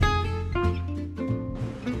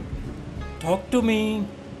Talk to me.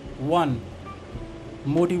 1.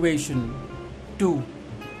 Motivation. 2.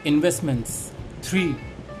 Investments. 3.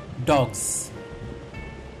 Dogs.